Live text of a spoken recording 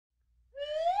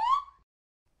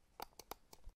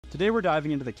Today we're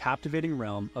diving into the captivating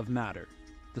realm of matter,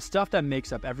 the stuff that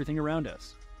makes up everything around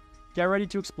us. Get ready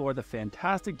to explore the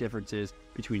fantastic differences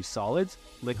between solids,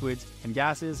 liquids, and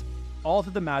gases, all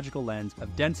through the magical lens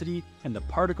of density and the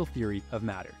particle theory of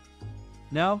matter.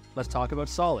 Now, let's talk about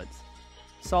solids.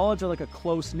 Solids are like a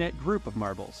close-knit group of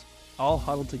marbles, all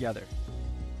huddled together.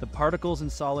 The particles in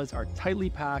solids are tightly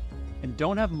packed and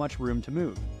don't have much room to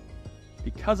move.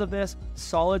 Because of this,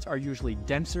 solids are usually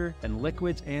denser than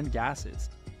liquids and gases.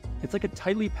 It's like a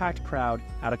tightly packed crowd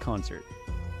at a concert.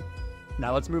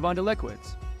 Now let's move on to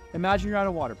liquids. Imagine you're at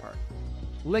a water park.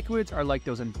 Liquids are like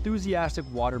those enthusiastic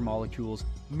water molecules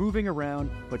moving around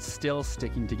but still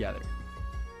sticking together.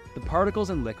 The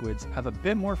particles in liquids have a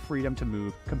bit more freedom to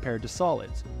move compared to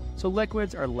solids, so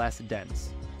liquids are less dense.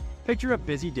 Picture a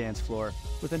busy dance floor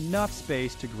with enough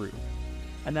space to groove.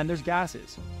 And then there's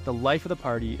gases, the life of the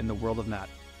party in the world of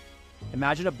matter.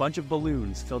 Imagine a bunch of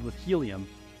balloons filled with helium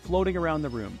floating around the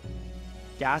room.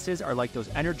 Gases are like those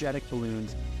energetic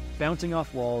balloons bouncing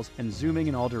off walls and zooming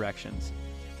in all directions.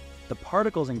 The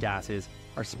particles in gases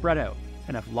are spread out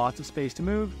and have lots of space to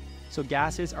move, so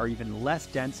gases are even less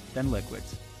dense than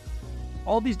liquids.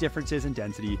 All these differences in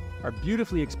density are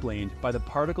beautifully explained by the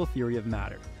particle theory of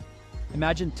matter.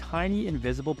 Imagine tiny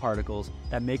invisible particles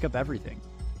that make up everything.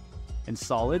 In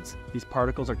solids, these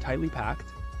particles are tightly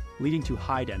packed, leading to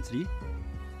high density.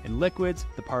 In liquids,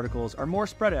 the particles are more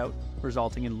spread out,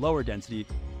 resulting in lower density.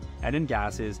 And in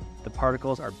gases, the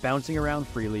particles are bouncing around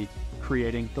freely,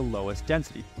 creating the lowest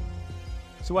density.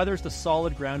 So whether it's the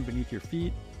solid ground beneath your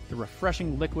feet, the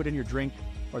refreshing liquid in your drink,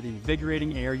 or the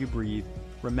invigorating air you breathe,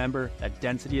 remember that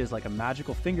density is like a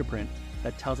magical fingerprint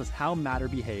that tells us how matter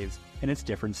behaves in its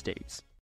different states.